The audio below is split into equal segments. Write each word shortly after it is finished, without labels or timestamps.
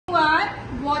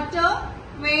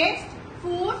waste,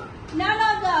 food, none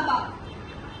of the above.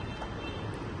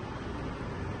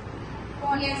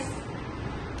 Yes.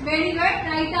 Very good.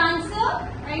 Right answer.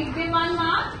 I give 1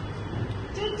 mark.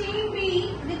 To team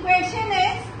B, the question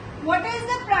is, what is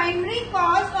the primary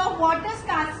cause of water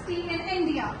scarcity in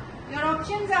India? Your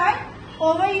options are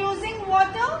overusing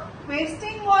water,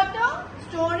 wasting water,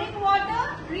 storing water,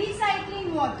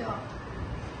 recycling water.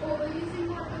 Overusing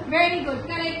water. Very good.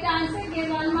 Correct answer. Give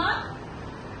 1 mark.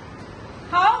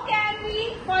 How can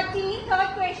we, 14,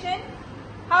 third question,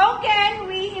 how can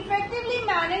we effectively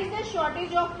manage the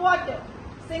shortage of water?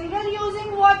 Single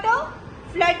using water,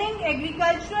 flooding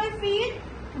agricultural field,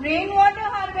 rainwater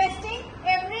harvesting,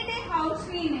 everyday house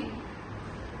cleaning.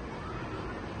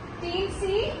 Team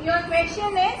C, your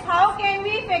question is, how can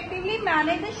we effectively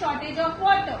manage the shortage of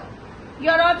water?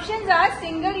 Your options are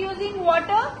single using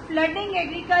water, flooding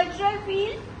agricultural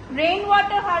field,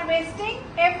 rainwater harvesting,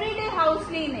 everyday house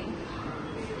cleaning.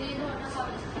 Rainwater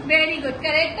harvesting. Very good.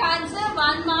 Correct answer.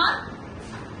 1 mark.